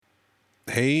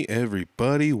Hey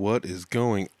everybody, what is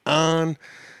going on?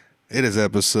 It is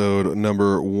episode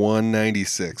number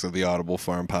 196 of the Audible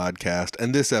Farm Podcast,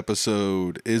 and this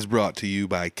episode is brought to you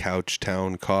by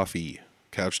Couchtown Coffee.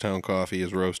 Couchtown Coffee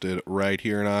is roasted right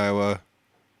here in Iowa.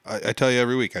 I tell you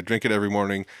every week, I drink it every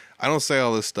morning. I don't say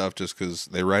all this stuff just because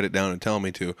they write it down and tell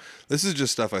me to. This is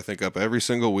just stuff I think up every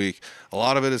single week. A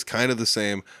lot of it is kind of the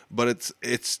same, but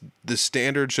it's the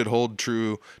standard should hold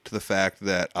true to the fact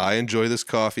that I enjoy this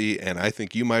coffee and I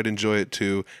think you might enjoy it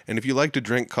too. And if you like to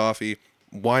drink coffee,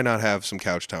 why not have some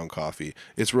Couchtown coffee?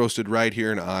 It's roasted right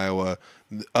here in Iowa.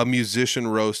 A musician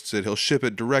roasts it. He'll ship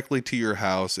it directly to your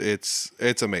house. It's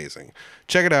amazing.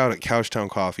 Check it out at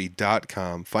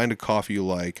couchtowncoffee.com. Find a coffee you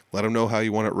like. Let them know how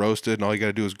you want it roasted, and all you got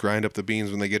to do is grind up the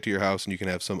beans when they get to your house, and you can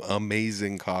have some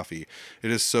amazing coffee.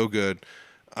 It is so good.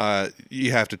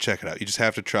 You have to check it out. You just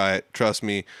have to try it. Trust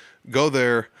me. Go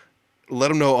there. Let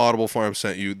them know Audible Farm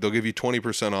sent you. They'll give you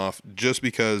 20% off just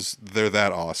because they're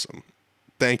that awesome.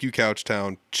 Thank you,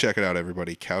 Couchtown. Check it out,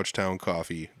 everybody.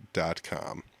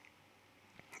 Couchtowncoffee.com.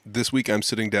 This week I'm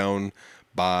sitting down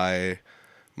by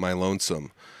my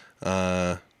lonesome.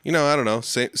 I don't know.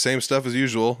 Same stuff as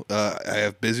usual. I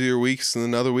have busier weeks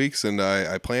than other weeks, and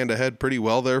I planned ahead pretty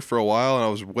well there for a while, and I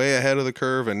was way ahead of the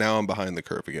curve, and now I'm behind the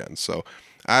curve again. So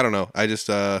I don't know. It's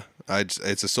a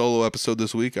solo episode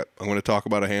this week. I'm going to talk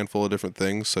about a handful of different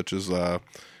things, such as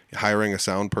hiring a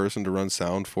sound person to run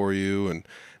sound for you,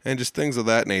 and just things of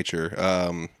that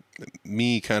nature.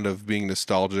 Me kind of being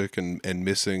nostalgic and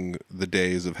missing the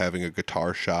days of having a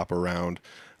guitar shop around,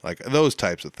 like those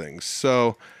types of things.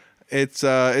 So it's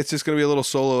just going to be a little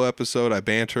solo episode. I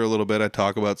banter a little bit. I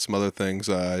talk about some other things.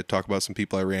 I talk about some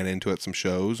people I ran into at some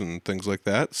shows and things like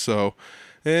that. So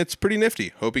it's pretty nifty.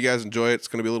 Hope you guys enjoy it. It's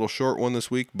going to be a little short one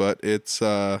this week, but it's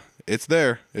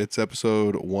there. It's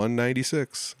episode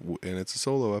 196, and it's a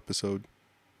solo episode.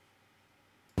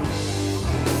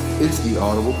 It's the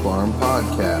Audible Farm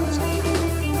Podcast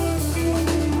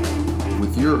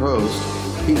with your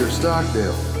host, Peter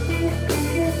Stockdale.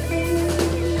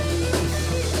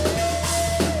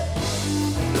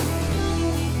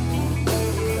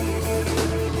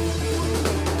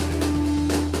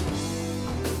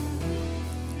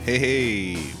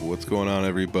 Hey, what's going on,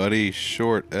 everybody?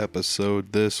 Short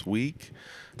episode this week.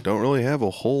 Don't really have a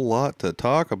whole lot to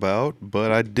talk about,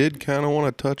 but I did kind of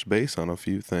want to touch base on a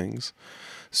few things.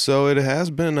 So it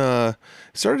has been,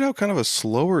 started out kind of a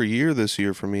slower year this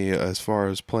year for me as far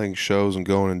as playing shows and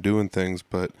going and doing things.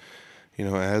 But,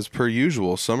 as per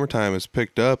usual, summertime has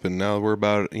picked up, and now we're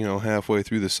about, halfway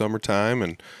through the summertime,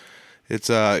 and it's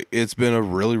been a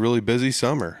really, really busy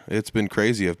summer. It's been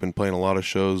crazy. I've been playing a lot of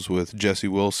shows with Jesse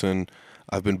Wilson.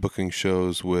 I've been booking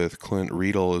shows with Clint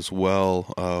Riedel as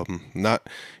well. Not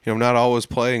always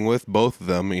playing with both of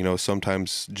them.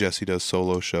 Sometimes Jesse does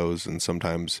solo shows, and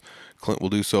sometimes Clint will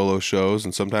do solo shows,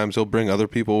 and sometimes he'll bring other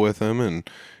people with him. And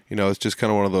it's just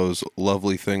kind of one of those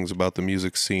lovely things about the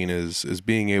music scene is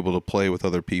being able to play with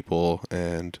other people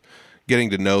and getting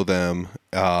to know them.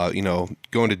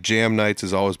 Going to jam nights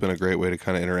has always been a great way to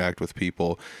kind of interact with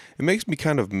people. It makes me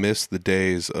kind of miss the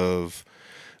days of,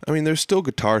 there's still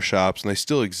guitar shops and they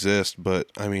still exist, but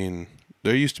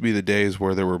there used to be the days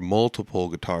where there were multiple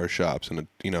guitar shops in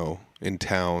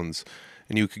towns,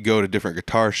 and you could go to different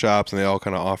guitar shops and they all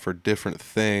kind of offered different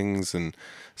things, and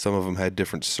some of them had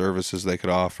different services they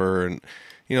could offer. And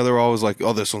they were always like,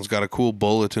 oh, this one's got a cool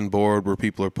bulletin board where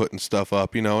people are putting stuff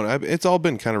up, and it's all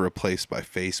been kind of replaced by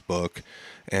Facebook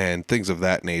and things of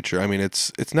that nature.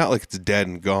 It's not like it's dead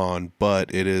and gone,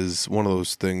 but it is one of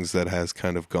those things that has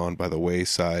kind of gone by the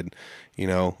wayside.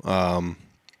 You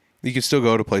can still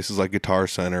go to places like Guitar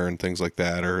Center and things like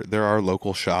that, or there are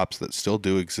local shops that still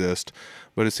do exist,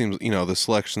 but it seems, the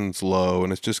selection's low,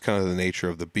 and it's just kind of the nature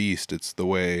of the beast. It's the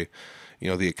way,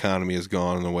 the economy has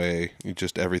gone, and the way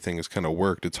just everything has kind of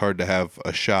worked. It's hard to have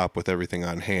a shop with everything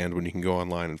on hand when you can go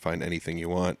online and find anything you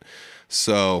want.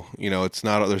 So, there's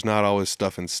not always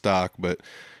stuff in stock, but,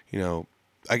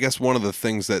 I guess one of the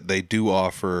things that they do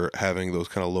offer having those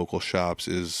kind of local shops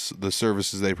is the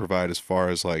services they provide, as far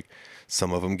as like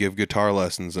some of them give guitar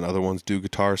lessons and other ones do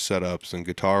guitar setups and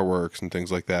guitar works and things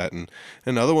like that. And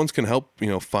other ones can help,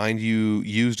 find you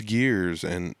used gears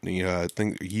and,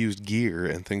 used gear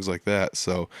and things like that.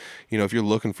 So, if you're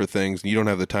looking for things and you don't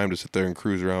have the time to sit there and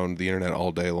cruise around the internet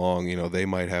all day long, they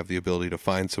might have the ability to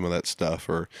find some of that stuff.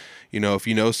 Or, if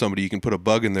you know somebody, you can put a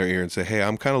bug in their ear and say, hey,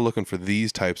 I'm kind of looking for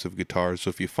these types of guitars. So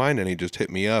if you find any, just hit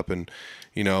me up. And,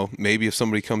 maybe if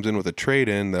somebody comes in with a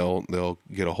trade-in, they'll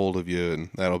get a hold of you, and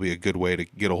that'll be a good way to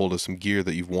get a hold of some gear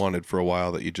that you've wanted for a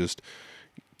while that you just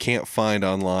can't find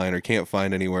online or can't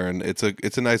find anywhere. And it's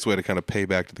a nice way to kind of pay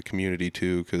back to the community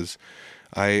too, because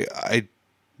I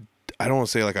don't want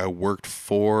to say like I worked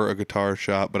for a guitar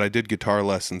shop, but I did guitar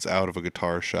lessons out of a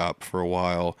guitar shop for a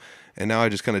while, and now I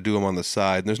just kind of do them on the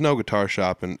side. And there's no guitar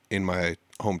shop in my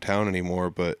hometown anymore,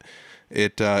 but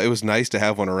it was nice to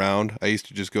have one around. I used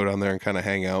to just go down there and kind of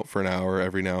hang out for an hour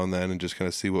every now and then and just kind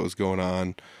of see what was going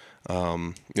on.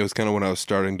 It was kind of when I was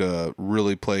starting to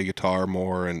really play guitar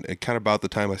more, and it kind of about the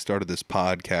time I started this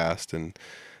podcast. And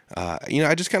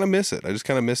I just kind of miss it. I just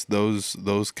kind of miss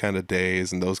those kind of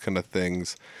days and those kind of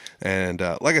things. And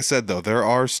like I said, though, there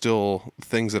are still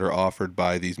things that are offered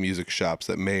by these music shops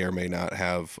that may or may not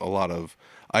have a lot of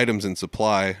items in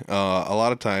supply. A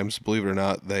lot of times, believe it or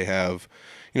not, they have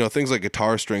things like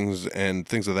guitar strings and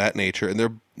things of that nature,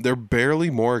 and they're barely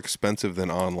more expensive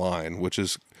than online, which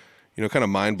is kind of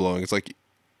mind blowing. It's like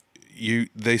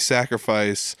they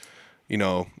sacrifice,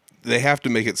 they have to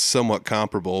make it somewhat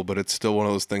comparable, but it's still one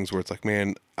of those things where it's like,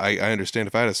 man, I understand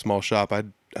if I had a small shop,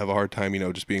 I'd have a hard time,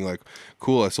 just being like,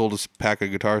 cool, I sold a pack of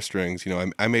guitar strings,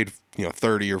 I made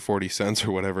 30 or 40 cents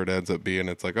or whatever it ends up being.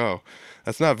 It's like, oh,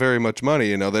 that's not very much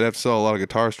money. They'd have to sell a lot of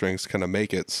guitar strings to kind of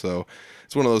make it. So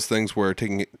it's one of those things where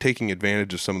taking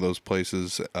advantage of some of those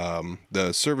places,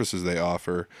 the services they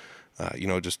offer,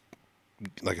 just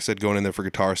like I said, going in there for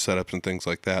guitar setups and things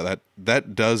like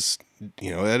that does,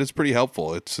 that is pretty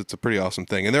helpful. It's a pretty awesome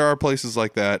thing. And there are places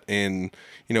like that in,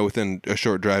 within a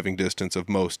short driving distance of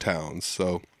most towns.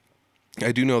 So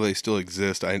I do know they still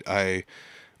exist. I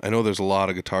know there's a lot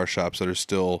of guitar shops that are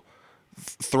still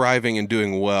thriving and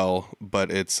doing well,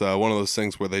 but it's one of those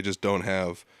things where they just don't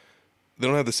have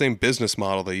the same business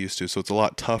model they used to. So it's a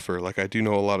lot tougher. Like I do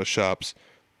know a lot of shops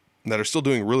that are still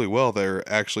doing really well. They're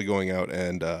actually going out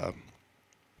and,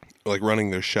 like running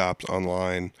their shops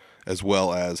online as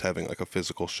well as having like a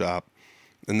physical shop,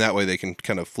 and that way they can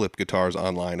kind of flip guitars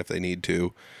online if they need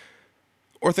to,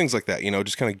 or things like that,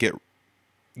 just kind of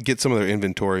get some of their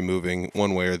inventory moving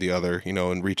one way or the other,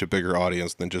 and reach a bigger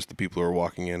audience than just the people who are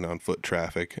walking in on foot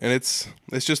traffic. And it's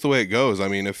just the way it goes. I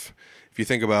mean, if you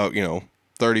think about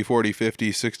 30, 40,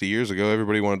 50, 60 years ago,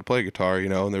 everybody wanted to play guitar,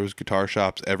 and there was guitar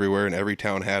shops everywhere, and every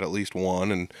town had at least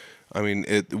one. And I mean,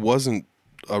 it wasn't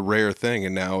a rare thing,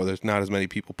 and now there's not as many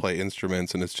people play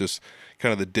instruments, and it's just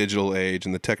kind of the digital age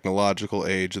and the technological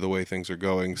age of the way things are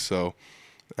going. So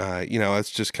it's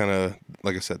just kind of,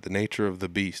 like I said, the nature of the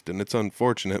beast, and it's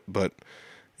unfortunate, but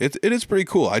it is pretty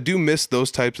cool. I do miss those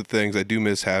types of things. I do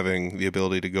miss having the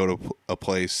ability to go to a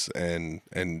place and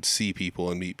see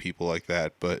people and meet people like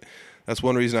that. But that's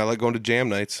one reason I like going to jam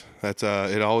nights. That's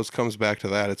it always comes back to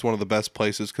that. It's one of the best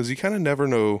places because you kind of never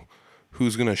know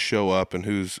who's going to show up and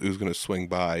who's going to swing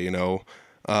by,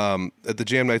 at the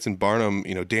jam nights in Barnum,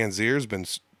 Dan Zier's been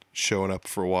showing up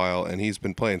for a while, and he's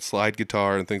been playing slide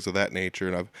guitar and things of that nature.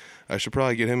 And I should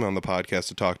probably get him on the podcast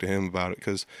to talk to him about it,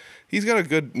 because he's got a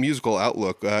good musical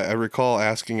outlook. I recall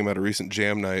asking him at a recent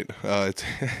jam night,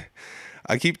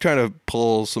 I keep trying to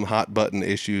pull some hot button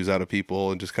issues out of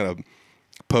people and just kind of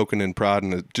poking and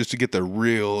prodding just to get their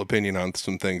real opinion on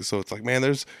some things. So it's like, man,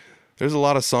 there's a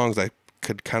lot of songs I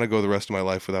could kind of go the rest of my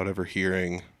life without ever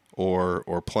hearing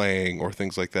or playing or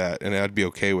things like that, and I'd be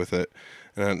okay with it.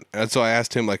 And so I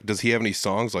asked him, like, does he have any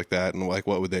songs like that, and like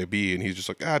what would they be? And he's just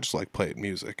like, I just like playing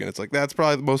music. And it's like, that's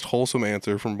probably the most wholesome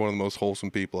answer from one of the most wholesome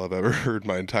people I've ever heard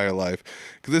my entire life,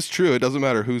 because it's true. It doesn't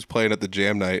matter who's playing at the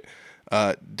jam night.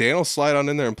 Dan will slide on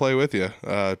in there and play with you.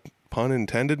 Pun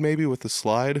intended, maybe, with the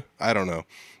slide. I don't know.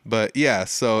 But yeah,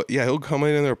 so yeah, he'll come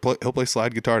in there, he'll play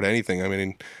slide guitar to anything. I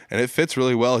mean, and it fits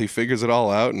really well. He figures it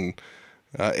all out, and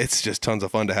it's just tons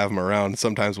of fun to have him around.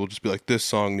 Sometimes we'll just be like, this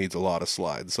song needs a lot of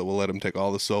slides, so we'll let him take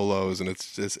all the solos, and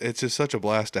it's just such a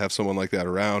blast to have someone like that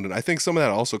around. And I think some of that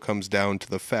also comes down to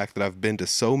the fact that I've been to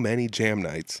so many jam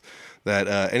nights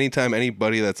that anytime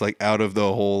anybody that's like out of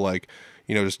the whole, like,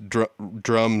 just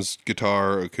drums,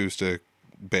 guitar, acoustic,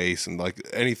 bass, and like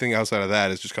anything outside of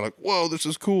that is just kind of like, whoa, this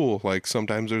is cool. Like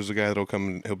sometimes there's a guy that'll come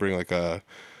and he'll bring like a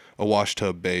wash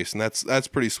tub bass, and that's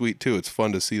pretty sweet too. It's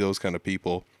fun to see those kind of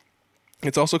people.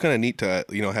 It's also kind of neat to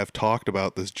have talked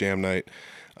about this jam night,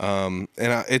 and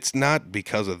it's not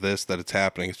because of this that it's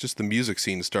happening. It's just the music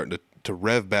scene is starting to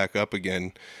rev back up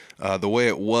again, the way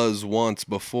it was once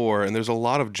before. And there's a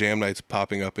lot of jam nights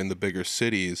popping up in the bigger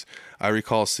cities. I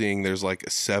recall seeing there's like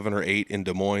 7 or 8 in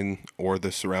Des Moines or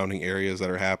the surrounding areas that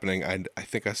are happening. I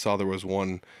think I saw there was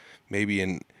one maybe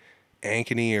in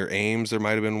Ankeny or Ames. There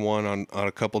might have been one on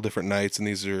a couple different nights, and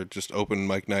these are just open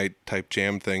mic night type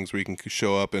jam things where you can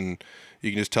show up and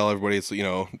you can just tell everybody it's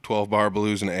 12 bar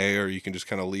blues and A, or you can just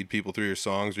kind of lead people through your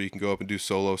songs, or you can go up and do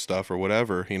solo stuff or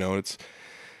whatever.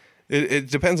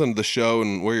 It depends on the show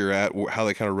and where you're at, how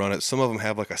they kind of run it. Some of them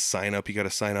have like a sign up you got to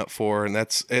sign up for, and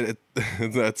that's kind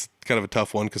of a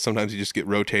tough one because sometimes you just get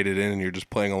rotated in and you're just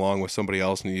playing along with somebody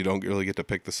else and you don't really get to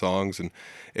pick the songs. And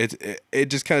it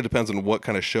just kind of depends on what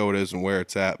kind of show it is and where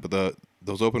it's at. But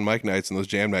those open mic nights and those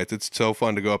jam nights, it's so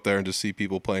fun to go up there and just see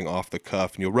people playing off the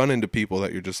cuff, and you'll run into people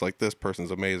that you're just like, this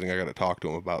person's amazing. I got to talk to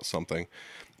them about something.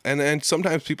 And then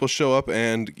sometimes people show up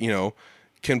and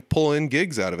can pull in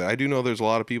gigs out of it. I do know there's a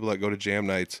lot of people that go to jam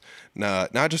nights,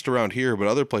 not just around here, but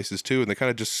other places too, and they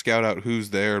kind of just scout out who's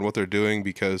there and what they're doing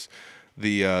because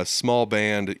the small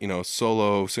band,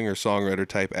 solo singer-songwriter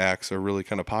type acts are really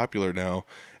kind of popular now.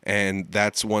 And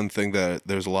that's one thing that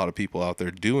there's a lot of people out there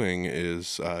doing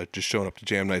is just showing up to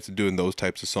jam nights and doing those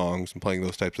types of songs and playing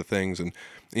those types of things. And,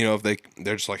 if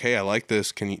they're just like, hey, I like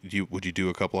this, would you do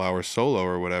a couple hours solo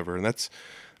or whatever? And that's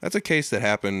a case that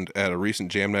happened at a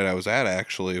recent jam night I was at,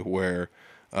 actually, where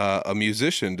a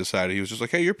musician decided, he was just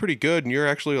like, hey, you're pretty good and you're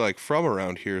actually like from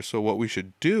around here. So what we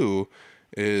should do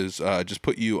is just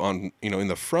put you on, in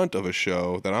the front of a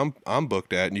show that I'm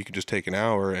booked at, and you can just take an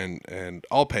hour and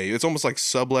I'll pay you. It's almost like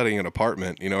subletting an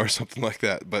apartment, or something like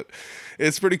that. But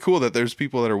it's pretty cool that there's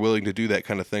people that are willing to do that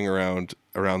kind of thing around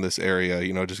this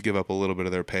area, just give up a little bit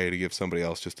of their pay to give somebody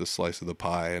else just a slice of the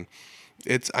pie. And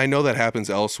I know that happens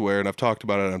elsewhere, and I've talked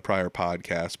about it on prior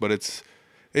podcasts, but it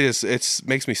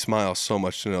makes me smile so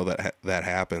much to know that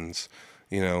happens,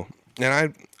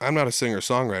 And I'm not a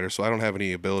singer-songwriter, so I don't have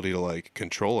any ability to like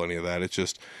control any of that.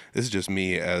 This is just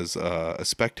me as a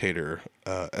spectator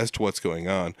as to what's going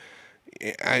on.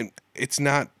 It's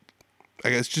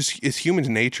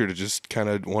human nature to just kind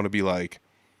of want to be like,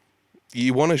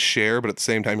 you want to share, but at the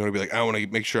same time you want to be like, I want to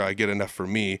make sure I get enough for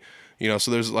me.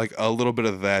 So there's like a little bit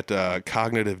of that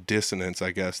cognitive dissonance,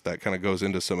 I guess, that kind of goes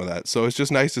into some of that. So it's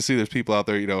just nice to see there's people out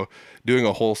there, doing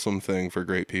a wholesome thing for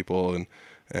great people,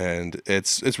 and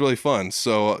it's really fun.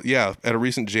 So yeah, at a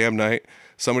recent jam night,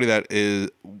 somebody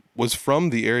that was from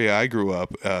the area I grew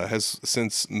up has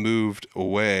since moved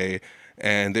away,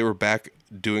 and they were back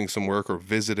doing some work or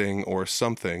visiting or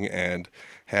something, and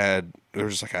they were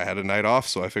just like, I had a night off,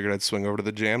 so I figured I'd swing over to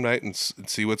the jam night and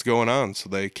see what's going on. So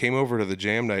they came over to the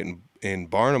jam night in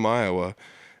Barnum, Iowa,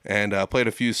 and played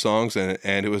a few songs, and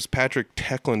it was Patrick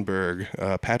Tecklenburg.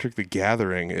 Patrick the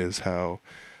Gathering is how,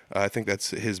 I think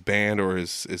that's his band or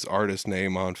his artist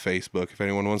name on Facebook, if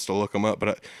anyone wants to look him up.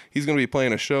 But he's going to be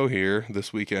playing a show here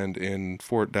this weekend in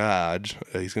Fort Dodge.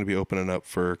 He's going to be opening up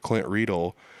for Clint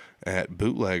Riedel at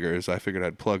Bootleggers. I figured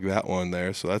I'd plug that one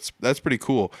there. So that's pretty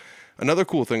cool. Another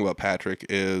cool thing about Patrick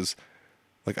is,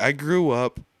 like, I grew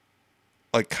up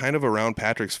like kind of around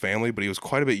Patrick's family, but he was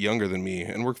quite a bit younger than me,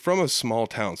 and we're from a small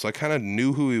town, so I kind of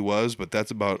knew who he was, but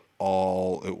that's about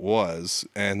all it was.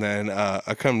 And then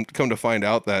I come to find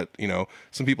out that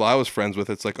some people I was friends with,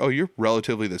 it's like, oh, you're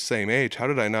relatively the same age. How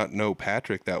did I not know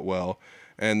Patrick that well?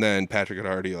 And then Patrick had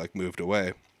already like moved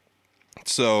away.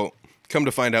 So come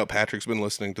to find out, Patrick's been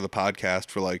listening to the podcast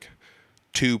for like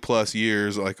 2+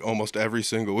 years, like almost every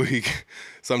single week,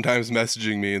 sometimes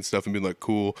messaging me and stuff and being like,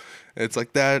 cool. It's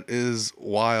like, that is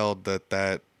wild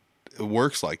that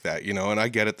works like that, and I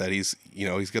get it that he's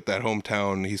got that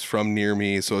hometown, he's from near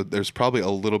me, so there's probably a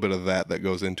little bit of that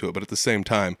goes into it. But at the same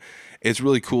time, it's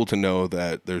really cool to know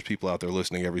that there's people out there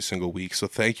listening every single week. So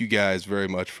thank you guys very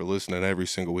much for listening every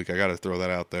single week. I got to throw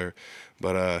that out there.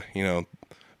 But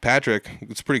Patrick,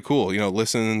 it's pretty cool,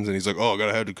 listens, and he's like, oh,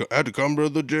 I had to come to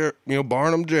the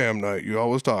Barnum Jam night. You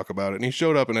always talk about it. And he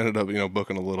showed up and ended up,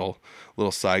 booking a little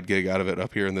side gig out of it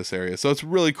up here in this area. So it's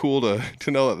really cool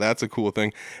to know that that's a cool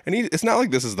thing. And it's not like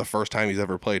this is the first time he's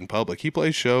ever played in public. He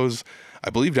plays shows,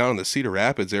 I believe, down in the Cedar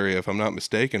Rapids area, if I'm not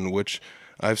mistaken, which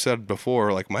I've said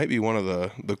before, like, might be one of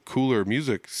the cooler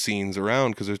music scenes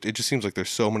around, because it just seems like there's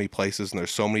so many places and there's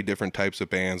so many different types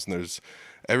of bands, and there's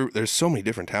so many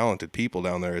different talented people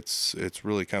down there. It's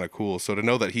really kind of cool. So to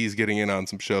know that he's getting in on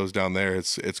some shows down there,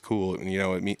 it's cool. And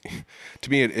to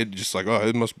me, it just like,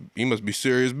 oh, he must be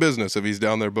serious business if he's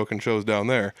down there booking shows down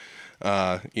there.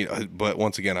 But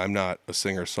once again, I'm not a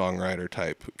singer-songwriter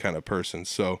type kind of person.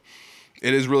 So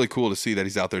it is really cool to see that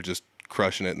he's out there just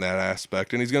crushing it in that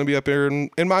aspect. And he's going to be up here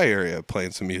in my area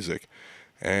playing some music.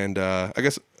 And I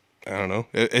guess, I don't know,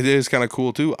 it is kind of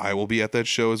cool too. I will be at that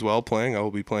show as well playing. I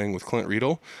will be playing with Clint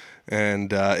Riedel.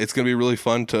 And it's going to be really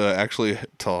fun to actually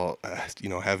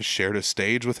have shared a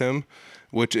stage with him,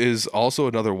 which is also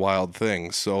another wild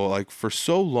thing. So like, for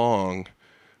so long,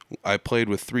 I played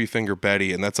with Three Finger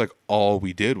Betty, and that's like all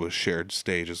we did was shared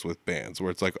stages with bands, where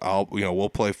it's like, we'll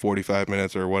play 45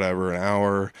 minutes or whatever, an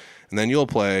hour, and then you'll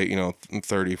play,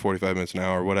 30, 45 minutes, an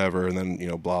hour, whatever, and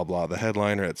then, blah, blah, the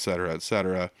headliner, et cetera, et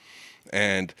cetera.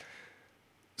 And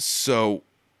So,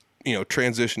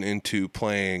 transition into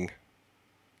playing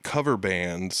cover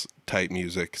bands type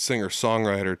music,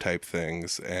 singer-songwriter type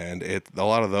things, and a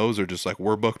lot of those are just like,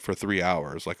 we're booked for 3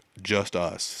 hours, like just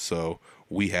us, so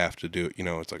we have to do it.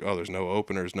 It's like, oh, there's no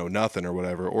openers, no nothing or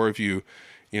whatever. Or if you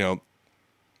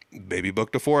maybe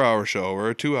booked a 4-hour show or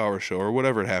a 2-hour show or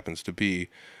whatever it happens to be.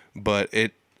 But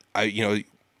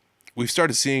we've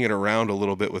started seeing it around a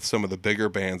little bit with some of the bigger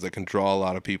bands that can draw a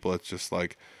lot of people. It's just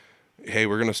like, hey,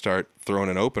 we're going to start throwing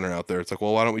an opener out there. It's like,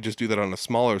 well, why don't we just do that on a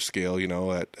smaller scale,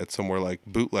 at somewhere like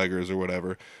Bootleggers or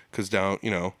whatever? Because down,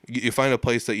 you find a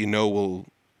place that will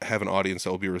have an audience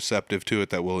that will be receptive to it,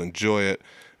 that will enjoy it,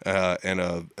 and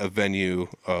a venue,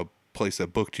 a place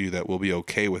that booked you that will be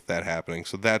okay with that happening.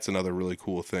 So that's another really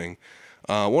cool thing.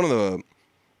 One of the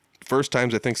first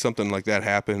times I think something like that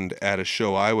happened at a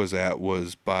show I was at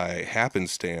was by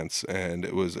happenstance, and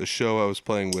it was a show I was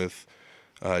playing with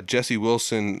Jesse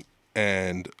Wilson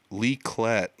and Lee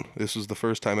Klett. This was the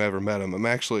first time I ever met him. I'm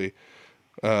actually,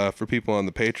 for people on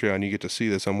the Patreon, you get to see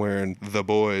this. I'm wearing the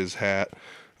Boys hat.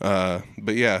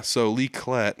 But yeah, so Lee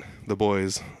Klett, the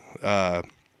Boys,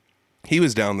 he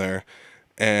was down there,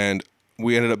 and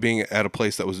we ended up being at a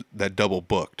place that double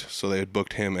booked. So they had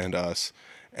booked him and us.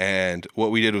 And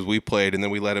what we did was we played, and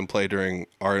then we let him play during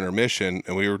our intermission,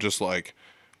 and we were just like,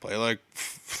 play like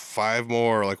 5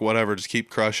 more, like whatever, just keep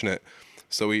crushing it.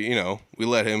 So we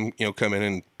let him, come in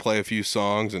and play a few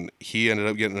songs, and he ended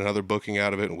up getting another booking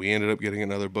out of it, and we ended up getting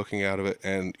another booking out of it.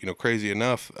 And, crazy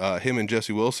enough, him and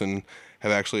Jesse Wilson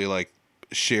have actually like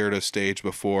shared a stage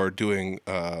before doing,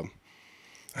 I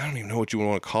don't even know what you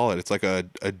want to call it. It's like a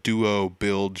duo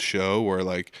build show where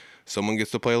like someone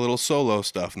gets to play a little solo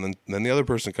stuff, and then the other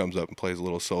person comes up and plays a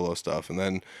little solo stuff, and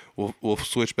then we'll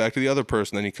switch back to the other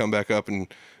person. Then you come back up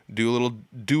and do a little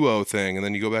duo thing, and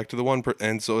then you go back to the one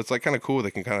and so it's like kind of cool.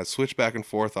 They can kind of switch back and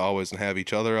forth always, and have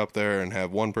each other up there and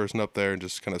have one person up there and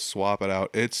just kind of swap it out.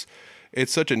 It's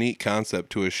such a neat concept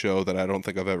to a show that I don't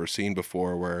think I've ever seen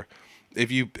before, where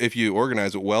if you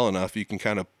organize it well enough, you can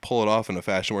kind of pull it off in a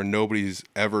fashion where nobody's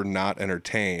ever not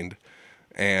entertained.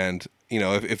 And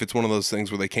if it's one of those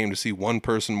things where they came to see one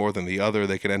person more than the other,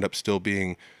 they could end up still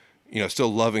being,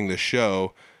 still loving the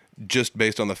show, just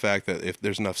based on the fact that if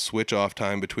there's enough switch off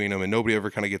time between them, and nobody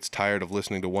ever kind of gets tired of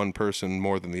listening to one person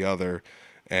more than the other.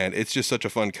 And it's just such a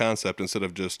fun concept, instead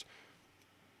of just,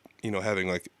 having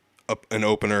like an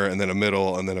opener and then a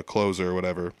middle and then a closer or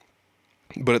whatever.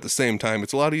 But at the same time,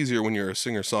 it's a lot easier when you're a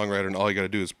singer-songwriter and all you got to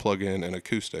do is plug in an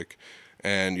acoustic,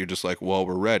 and you're just like, well,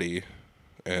 we're ready.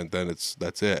 And then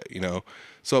that's it,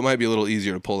 So it might be a little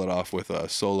easier to pull it off with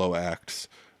solo acts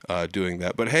doing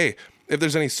that. But hey, if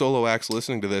there's any solo acts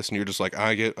listening to this and you're just like,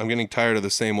 I'm getting tired of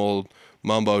the same old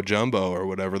mumbo jumbo or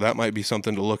whatever, that might be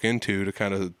something to look into to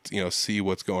kind of, see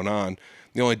what's going on.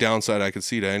 The only downside I could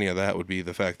see to any of that would be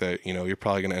the fact that, you're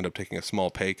probably going to end up taking a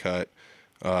small pay cut.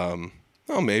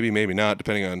 Well, maybe not,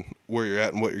 depending on where you're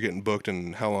at and what you're getting booked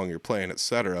and how long you're playing,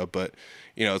 etc. But,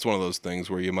 it's one of those things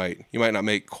where you might not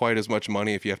make quite as much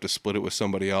money if you have to split it with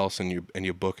somebody else and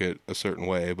you book it a certain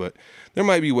way. But there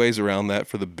might be ways around that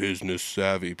for the business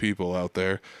savvy people out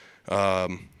there.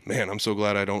 Man, I'm so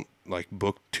glad I don't like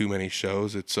book too many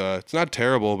shows. It's not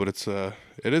terrible, but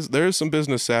there is some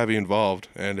business savvy involved,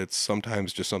 and it's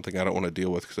sometimes just something I don't want to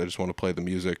deal with because I just want to play the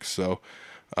music. So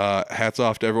hats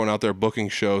off to everyone out there booking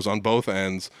shows on both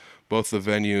ends, both the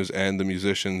venues and the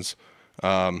musicians.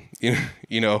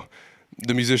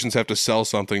 The musicians have to sell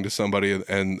something to somebody,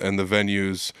 and the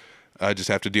venues just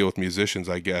have to deal with musicians,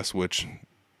 I guess, which,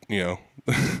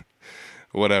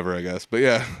 whatever, I guess. But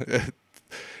yeah,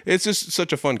 it's just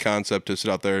such a fun concept to sit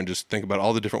out there and just think about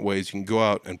all the different ways you can go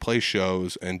out and play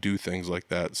shows and do things like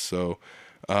that. So,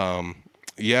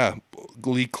 yeah,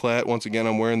 Lee Klett, once again,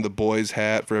 I'm wearing the Boys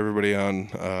hat for everybody on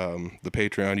the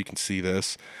Patreon. You can see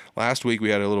this. Last week we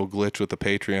had a little glitch with the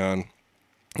Patreon.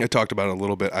 I talked about it a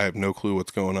little bit. I have no clue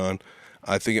what's going on.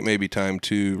 I think it may be time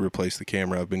to replace the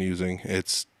camera I've been using.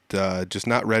 It's just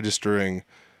not registering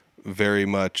very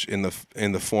much in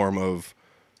the form of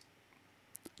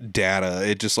data.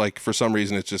 It just, like, for some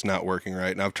reason it's just not working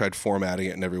right, and I've tried formatting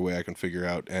it in every way I can figure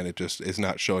out, and it just is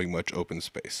not showing much open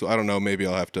space. So I don't know, maybe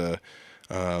I'll have to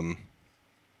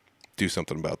do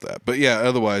something about that. But yeah,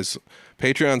 otherwise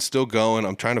Patreon's still going.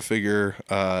 I'm trying to figure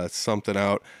something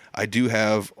out. I do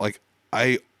have, like,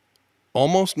 I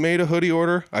almost made a hoodie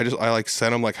order. I like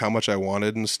sent them like how much I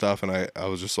wanted and stuff, and I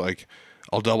was just like,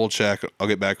 I'll double check, I'll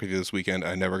get back with you this weekend.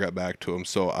 I never got back to them,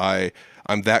 so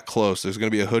I'm that close. There's going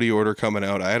to be a hoodie order coming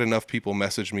out. I had enough people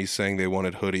message me saying they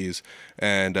wanted hoodies,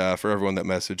 and for everyone that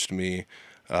messaged me,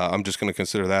 I'm just going to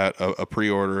consider that a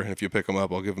pre-order, and if you pick them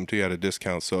up, I'll give them to you at a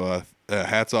discount. So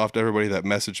hats off to everybody that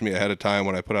messaged me ahead of time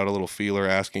when I put out a little feeler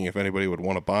asking if anybody would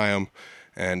want to buy them,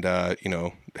 and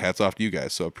hats off to you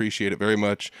guys. So appreciate it very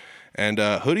much. And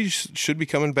hoodies should be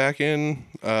coming back in.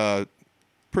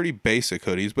 Pretty basic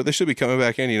hoodies, but they should be coming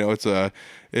back in.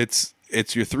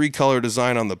 It's your 3-color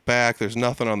design on the back. There's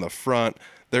nothing on the front.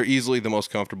 They're easily the most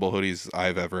comfortable hoodies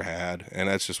I've ever had, and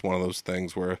that's just one of those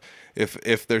things where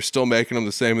if they're still making them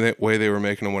the same way they were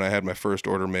making them when I had my first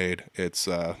order made, it's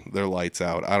they're lights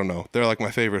out. I don't know. They're like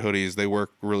my favorite hoodies. They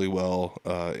work really well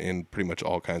in pretty much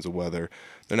all kinds of weather.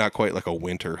 They're not quite like a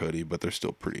winter hoodie, but they're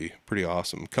still pretty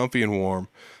awesome. Comfy and warm.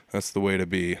 That's the way to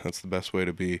be. That's the best way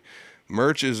to be.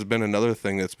 Merch has been another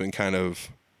thing that's been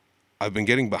I've been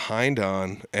getting behind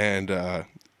on, and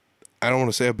I don't want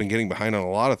to say I've been getting behind on a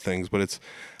lot of things, but I've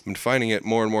been finding it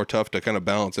more and more tough to kind of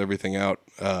balance everything out,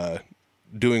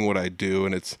 doing what I do,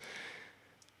 and it's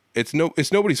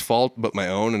nobody's fault but my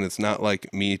own, and it's not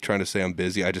like me trying to say I'm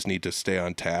busy. I just need to stay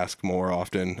on task more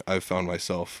often. I've found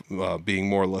myself being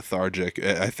more lethargic.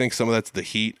 I think some of that's the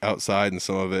heat outside, and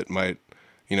some of it might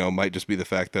just be the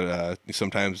fact that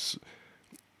sometimes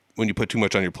when you put too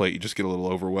much on your plate, you just get a little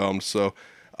overwhelmed. So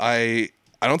I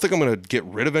don't think I'm going to get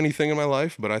rid of anything in my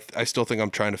life, but I still think I'm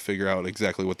trying to figure out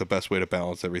exactly what the best way to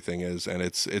balance everything is. And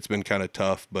it's been kind of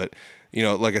tough, but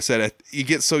like I said, you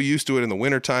get so used to it in the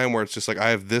wintertime where it's just like, I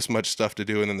have this much stuff to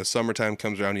do. And then the summertime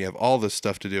comes around, you have all this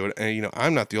stuff to do. And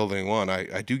I'm not the only one.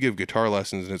 I do give guitar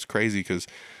lessons, and it's crazy because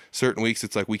certain weeks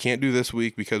it's like, we can't do this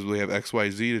week because we have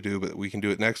XYZ to do, but we can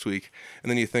do it next week. And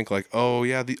then you think like, oh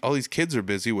yeah, all these kids are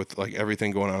busy with like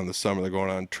everything going on in the summer. They're going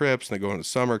on trips and they're going to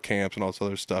summer camps and all this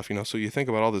other stuff, so you think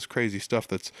about all this crazy stuff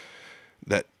that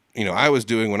I was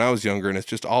doing when I was younger, and it's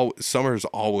just summer's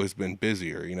always been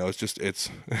busier. It's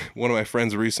one of my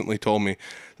friends recently told me,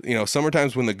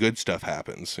 summertime's when the good stuff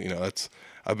happens.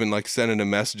 I've been like sending him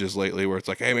messages lately where it's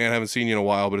like, hey man, I haven't seen you in a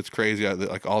while, but it's crazy.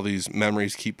 Like all these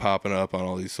memories keep popping up on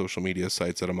all these social media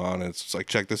sites that I'm on. And it's just like,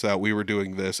 check this out. We were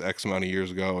doing this X amount of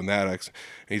years ago and that X.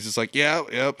 And he's just like, yeah,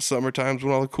 yep. Summertime's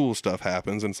when all the cool stuff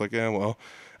happens. And it's like, yeah, well,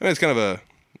 I mean, it's kind of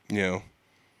a,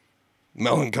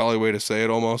 melancholy way to say it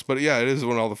almost, but yeah, it is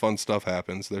when all the fun stuff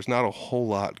happens. There's not a whole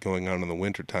lot going on in the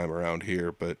wintertime around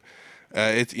here, but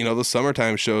it's the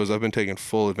summertime shows, I've been taking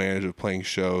full advantage of playing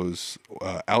shows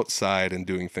outside and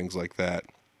doing things like that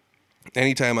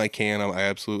anytime I can. I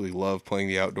absolutely love playing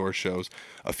the outdoor shows.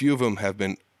 A few of them have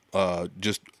been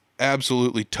just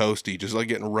absolutely toasty, just like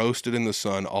getting roasted in the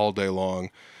sun all day long.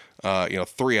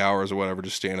 3 hours or whatever,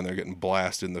 just standing there getting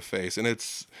blasted in the face. And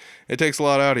it takes a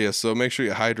lot out of you. So make sure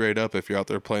you hydrate up if you're out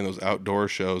there playing those outdoor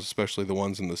shows, especially the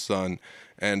ones in the sun.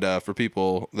 And for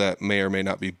people that may or may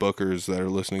not be bookers that are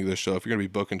listening to this show, if you're going to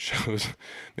be booking shows,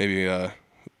 maybe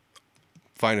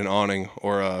find an awning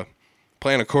or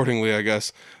plan accordingly, I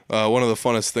guess. One of the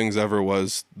funnest things ever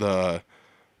was the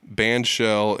band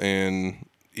shell in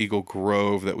Eagle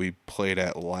Grove that we played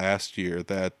at last year,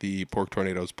 that the Pork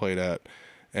Tornadoes played at,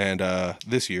 and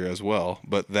this year as well.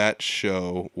 But that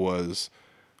show was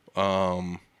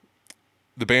the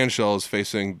band shell is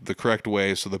facing the correct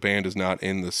way, so the band is not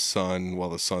in the sun while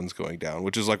the sun's going down,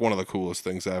 which is like one of the coolest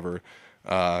things ever.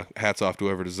 Hats off to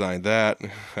whoever designed that.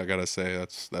 I gotta say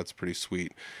that's pretty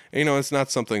sweet. And, it's not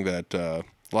something that a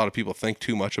lot of people think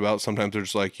too much about. Sometimes they're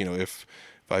just like, if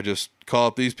I just call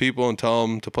up these people and tell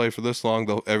them to play for this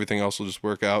long, everything else will just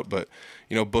work out. But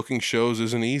booking shows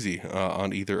isn't easy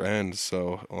on either end.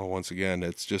 So once again,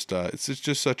 it's just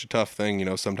such a tough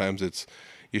thing. Sometimes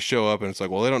you show up and it's like,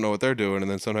 well, they don't know what they're doing. And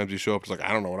then sometimes you show up, it's like,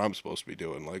 I don't know what I'm supposed to be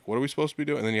doing. Like, what are we supposed to be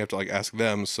doing? And then you have to like ask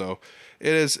them. So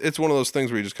it's one of those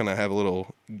things where you just kind of have a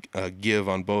little give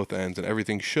on both ends, and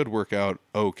everything should work out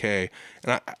okay.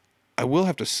 And I will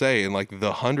have to say, in like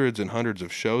the hundreds and hundreds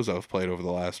of shows I've played over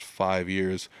the last 5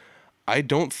 years, I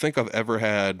don't think I've ever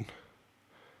had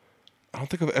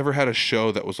a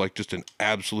show that was like just an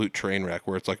absolute train wreck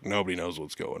where it's like nobody knows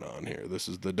what's going on here. This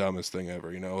is the dumbest thing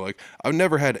ever, Like I've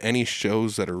never had any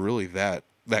shows that are really that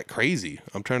crazy.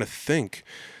 I'm trying to think.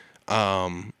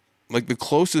 Like the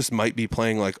closest might be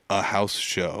playing like a house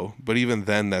show, but even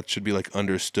then that should be like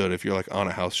understood if you're like on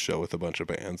a house show with a bunch of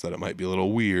bands, that it might be a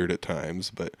little weird at times.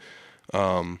 But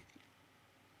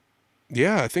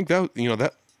yeah, I think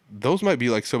that those might be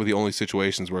like some of the only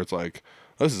situations where it's like,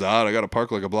 this is odd, I got to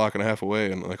park like a block and a half away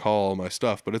and like haul all my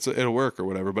stuff, but it'll work or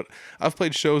whatever. But I've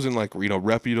played shows in like,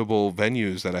 reputable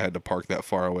venues that I had to park that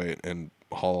far away and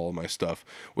haul all my stuff,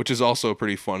 which is also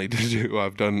pretty funny to do.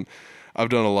 I've done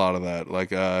a lot of that.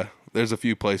 Like, there's a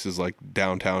few places like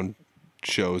downtown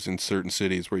shows in certain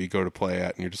cities where you go to play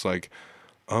at and you're just like,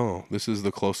 oh, this is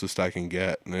the closest I can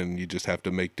get, and then you just have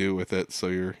to make do with it. So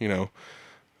you're,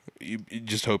 you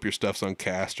just hope your stuff's on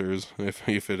casters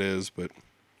if it is, but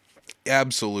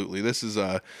absolutely, this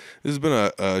has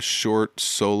been a short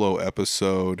solo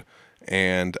episode,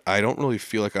 and I don't really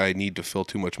feel like I need to fill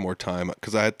too much more time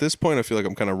because at this point I feel like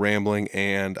I'm kind of rambling,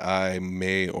 and I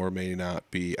may or may not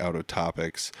be out of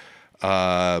topics.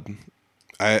 Uh,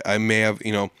 I may have,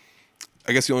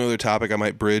 I guess the only other topic I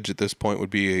might bridge at this point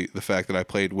would be the fact that I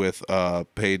played with a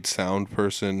paid sound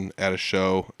person at a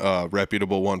show, a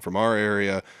reputable one from our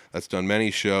area that's done many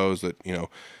shows that,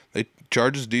 they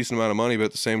charges a decent amount of money, but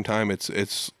at the same time,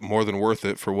 it's more than worth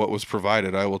it for what was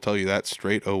provided. I will tell you that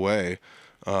straight away.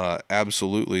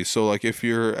 Absolutely. So like if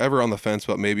you're ever on the fence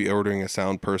about maybe ordering a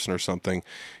sound person or something,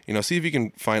 see if you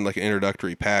can find like an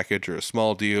introductory package or a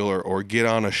small deal or get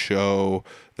on a show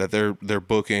that they're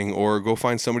booking, or go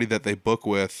find somebody that they book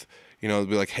with, be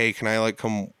like, hey, can I like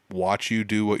come watch you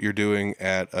do what you're doing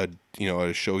at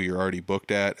a show you're already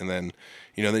booked at? And then,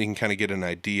 then you can kind of get an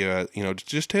idea,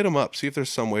 just hit them up, see if there's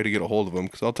some way to get a hold of them.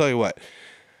 Cause I'll tell you what,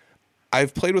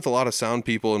 I've played with a lot of sound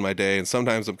people in my day, and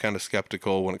sometimes I'm kind of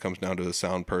skeptical when it comes down to the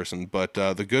sound person. But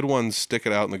the good ones stick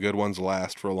it out, and the good ones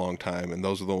last for a long time. And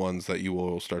those are the ones that you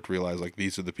will start to realize, like,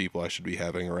 these are the people I should be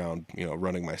having around,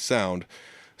 running my sound.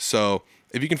 So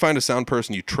if you can find a sound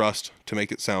person you trust to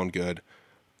make it sound good,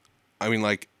 I mean,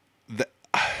 like,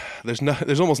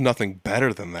 there's almost nothing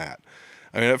better than that.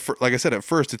 I mean, like I said, at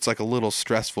first it's like a little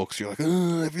stressful because you're like,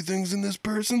 everything's in this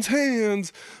person's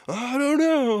hands. I don't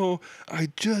know. I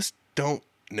just don't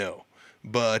know.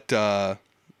 But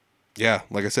yeah,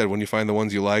 like I said, when you find the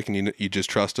ones you like and you just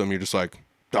trust them, you're just like,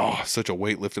 oh, such a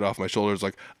weight lifted off my shoulders.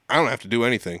 Like, I don't have to do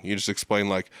anything. You just explain,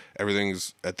 like,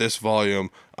 everything's at this volume.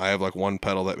 I have like one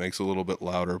pedal that makes a little bit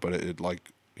louder, but it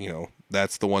like,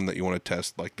 that's the one that you want to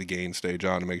test like the gain stage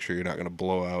on to make sure you're not going to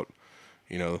blow out,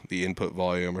 the input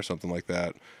volume or something like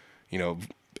that,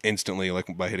 instantly, like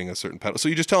by hitting a certain pedal. So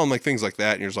you just tell them like things like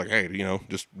that, and you're just like, hey,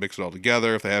 just mix it all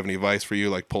together. If they have any advice for you,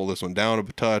 like pull this one down a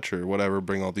touch or whatever,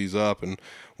 bring all these up, and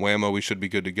whammo, we should be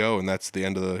good to go. And that's the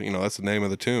end of the, that's the name of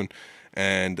the tune,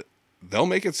 and they'll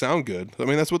make it sound good. I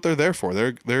mean, that's what they're there for.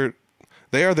 They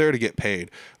are there to get paid.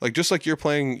 Like, just like you're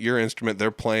playing your instrument,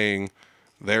 they're playing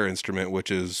their instrument, which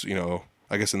is,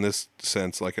 I guess in this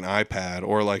sense, like an iPad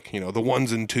or like, the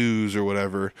ones and twos or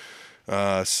whatever.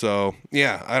 So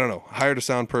yeah, I don't know. Hired a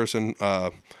sound person.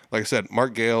 Like I said,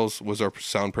 Mark Gales was our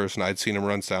sound person. I'd seen him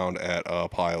run sound at a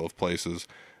pile of places.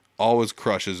 Always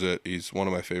crushes it. He's one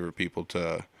of my favorite people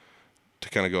to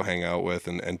kind of go hang out with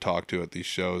and talk to at these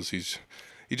shows.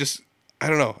 I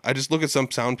don't know. I just look at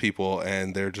some sound people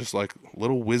and they're just like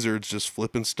little wizards just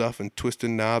flipping stuff and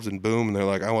twisting knobs and boom. And they're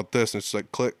like, I want this. And it's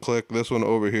like, click, click, this one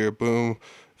over here, boom,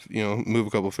 move a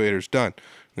couple faders, done.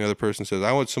 And the other person says,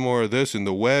 I want some more of this in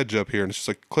the wedge up here. And it's just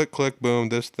like, click, click, boom,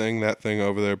 this thing, that thing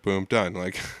over there, boom, done.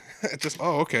 Like, it's just,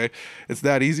 oh, okay. It's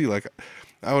that easy. Like,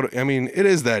 it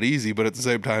is that easy, but at the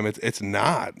same time, it's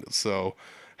not. So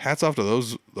hats off to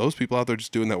those people out there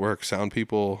just doing that work. Sound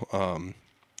people,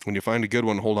 when you find a good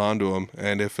one, hold on to them.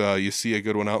 And if you see a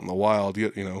good one out in the wild,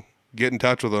 get in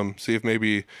touch with them. See if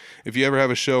you ever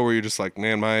have a show where you're just like,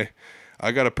 man,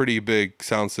 I got a pretty big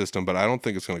sound system, but I don't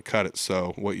think it's going to cut it.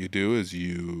 So what you do is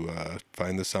you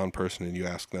find the sound person and you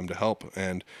ask them to help.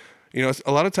 And,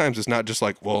 a lot of times it's not just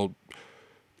like, well,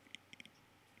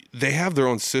 they have their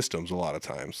own systems a lot of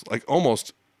times. Like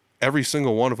almost every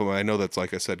single one of them I know that's,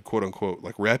 like I said, quote unquote,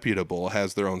 like reputable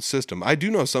has their own system. I do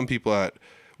know some people that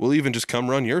will even just come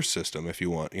run your system if you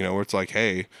want, where it's like,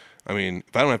 hey, I mean,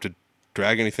 if I don't have to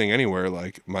drag anything anywhere,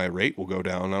 like my rate will go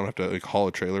down. I don't have to like haul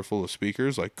a trailer full of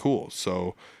speakers. Like, cool.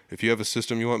 So if you have a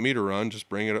system you want me to run, just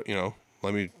bring it,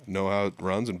 let me know how it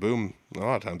runs, and boom. A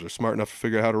lot of times they're smart enough to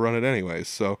figure out how to run it anyways.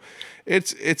 So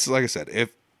it's like I said,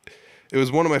 if it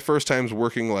was one of my first times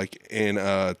working like in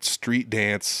a street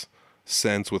dance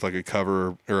sense with like a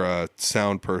cover or a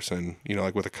sound person,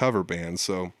 like with a cover band.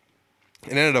 So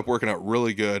it ended up working out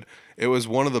really good. It was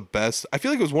one of the best. I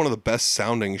feel like it was one of the best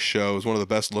sounding shows, one of the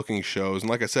best looking shows. And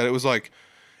like I said, it was like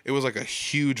a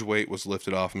huge weight was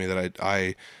lifted off me that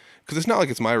I because it's not like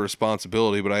it's my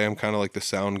responsibility, but I am kind of like the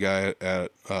sound guy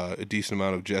at a decent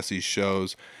amount of Jesse's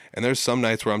shows. And there's some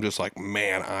nights where I'm just like,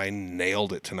 man, I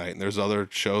nailed it tonight. And there's other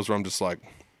shows where I'm just like,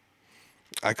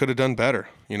 I could have done better,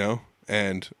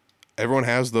 And everyone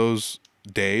has those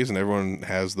days and everyone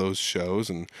has those shows,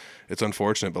 and it's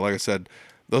unfortunate. But like I said,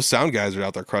 those sound guys are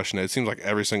out there crushing it. It seems like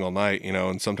every single night,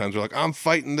 and sometimes they're like, I'm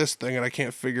fighting this thing and I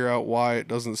can't figure out why it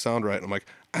doesn't sound right. And I'm like,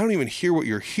 I don't even hear what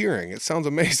you're hearing. It sounds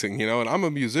amazing, and I'm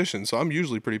a musician, so I'm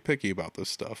usually pretty picky about this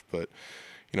stuff. But,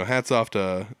 hats off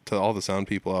to all the sound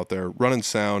people out there running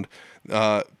sound.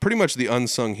 Pretty much the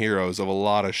unsung heroes of a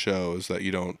lot of shows that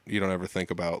you don't ever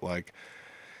think about. Like,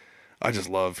 I just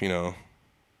love,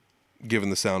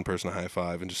 giving the sound person a high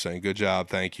five and just saying, good job,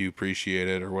 thank you, appreciate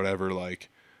it, or whatever. Like,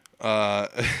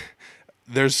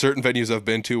 there's certain venues I've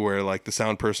been to where like the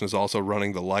sound person is also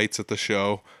running the lights at the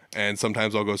show. And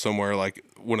sometimes I'll go somewhere like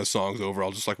when a song's over,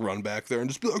 I'll just like run back there and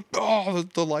just be like, oh,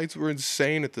 the lights were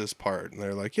insane at this part. And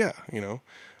they're like, yeah,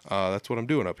 that's what I'm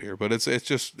doing up here. But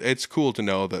it's cool to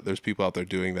know that there's people out there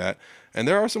doing that. And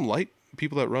there are some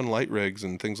people that run light rigs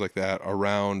and things like that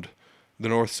around the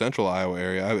north central Iowa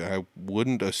area. I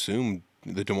wouldn't assume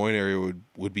the Des Moines area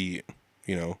would be,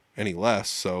 any less.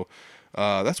 So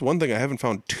that's one thing I haven't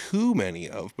found too many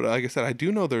of. But like I said, I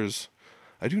do know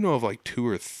of like 2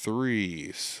 or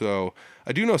 3. So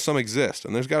I do know some exist,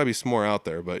 and there's got to be some more out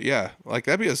there. But yeah, like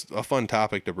that'd be a fun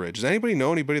topic to bridge. Does anybody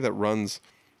know anybody that runs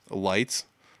lights?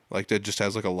 Like that just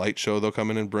has like a light show they'll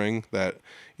come in and bring that,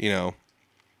 with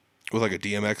like a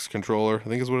DMX controller. I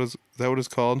think is that what it's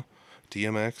called?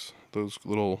 DMX? Those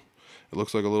little, it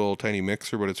looks like a little tiny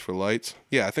mixer, but it's for lights.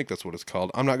 Yeah, I think that's what it's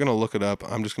called. I'm not going to look it up.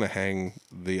 I'm just going to hang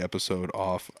the episode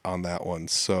off on that one.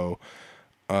 So,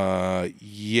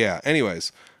 yeah.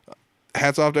 Anyways,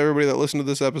 hats off to everybody that listened to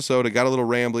this episode. It got a little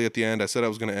rambly at the end. I said I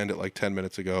was going to end it like 10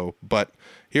 minutes ago, but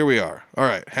here we are. All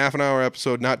right, half an hour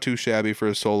episode, not too shabby for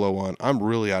a solo one. I'm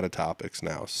really out of topics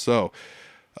now. So,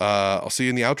 I'll see you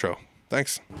in the outro.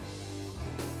 Thanks.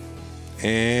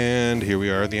 And here we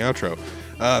are in the outro.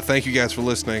 Thank you guys for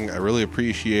listening. I really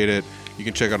appreciate it. You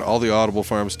can check out all the Audible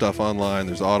Farm stuff online.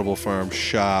 There's Audible Farm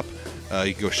Shop.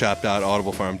 You can go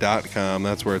shop.audiblefarm.com.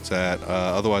 That's where it's at.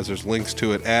 Otherwise, there's links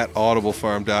to it at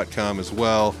audiblefarm.com as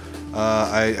well.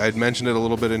 I'd mentioned it a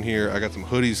little bit in here. I got some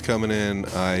hoodies coming in.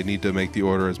 I need to make the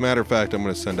order. As a matter of fact, I'm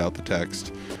going to send out the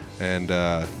text and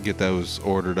get those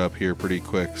ordered up here pretty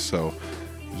quick. So,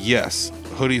 yes,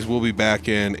 hoodies will be back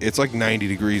in. It's like 90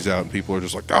 degrees out, and people are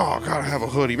just like, oh, I gotta have a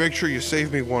hoodie. Make sure you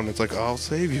save me one. It's like, I'll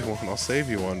save you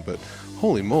one. But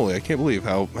holy moly, I can't believe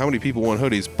how many people want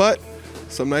hoodies. But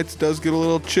some nights it does get a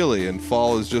little chilly, and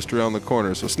fall is just around the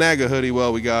corner. So snag a hoodie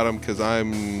while we got them, because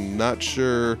I'm not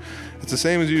sure. It's the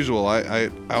same as usual.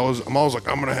 I'm always like,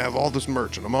 I'm going to have all this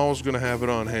merch, and I'm always going to have it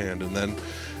on hand. And then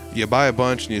you buy a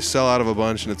bunch, and you sell out of a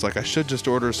bunch, and it's like, I should just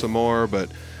order some more, but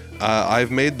I've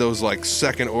made those like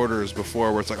second orders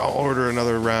before where it's like, I'll order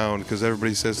another round because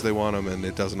everybody says they want them, and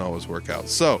it doesn't always work out.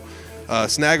 So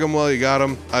snag them while you got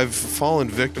them. I've fallen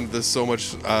victim to this so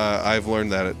much. I've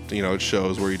learned that it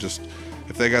shows where you just,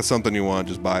 if they got something you want,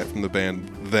 just buy it from the band.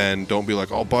 Then don't be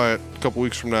like, I'll buy it a couple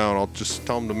weeks from now and I'll just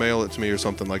tell them to mail it to me or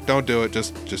something. Like, don't do it.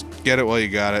 Just get it while you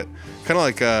got it. Kind of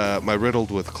like my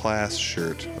Riddled with Class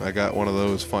shirt. I got one of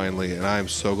those finally, and I'm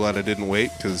so glad I didn't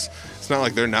wait, because it's not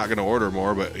like they're not going to order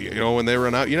more, but when they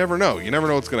run out, you never know. You never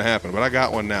know what's going to happen. But I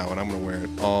got one now, and I'm going to wear it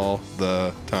all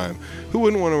the time. Who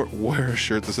wouldn't want to wear a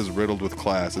shirt that says Riddled with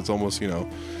Class? It's almost, I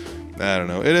don't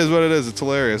know. It is what it is. It's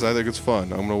hilarious. I think it's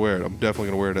fun. I'm going to wear it. I'm definitely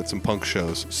going to wear it at some punk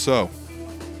shows. So,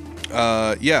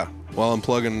 yeah. While I'm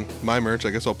plugging my merch,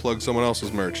 I guess I'll plug someone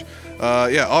else's merch.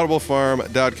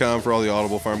 audiblefarm.com for all the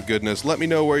Audible Farm goodness. Let me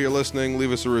know where you're listening.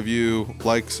 Leave us a review.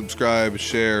 Like, subscribe,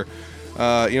 share.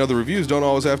 The reviews don't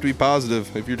always have to be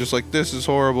positive. If you're just like, this is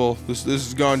horrible, this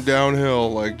has gone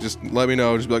downhill, like, just let me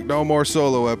know. Just be like, no more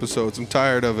solo episodes. I'm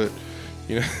tired of it.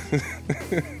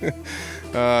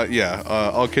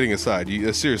 All kidding aside,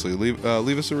 seriously, leave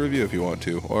us a review if you want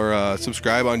to, or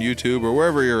subscribe on YouTube or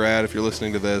wherever you're at if you're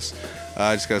listening to this.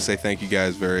 I just gotta say thank you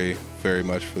guys very, very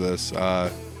much for this.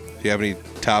 If you have any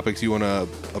topics you want to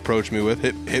approach me with,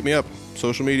 hit me up.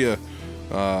 Social media,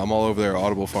 I'm all over there.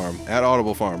 Audible Farm, at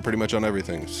Audible Farm, pretty much on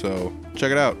everything. So check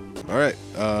it out. All right.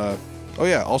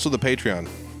 Also the Patreon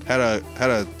had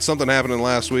a something happening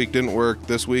last week, didn't work.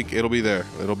 This week it'll be there.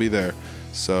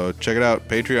 So check it out.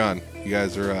 Patreon. You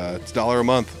guys are it's $1 a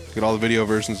month. Get all the video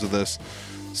versions of this.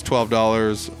 It's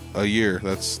 $12 a year.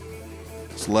 It's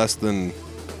less than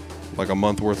like a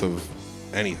month worth of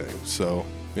anything. So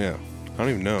yeah, I don't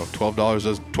even know.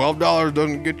 $12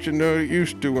 doesn't get you no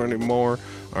used to anymore.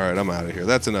 All right, I'm out of here.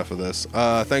 That's enough of this.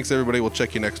 Thanks everybody. We'll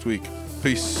check you next week.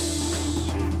 Peace.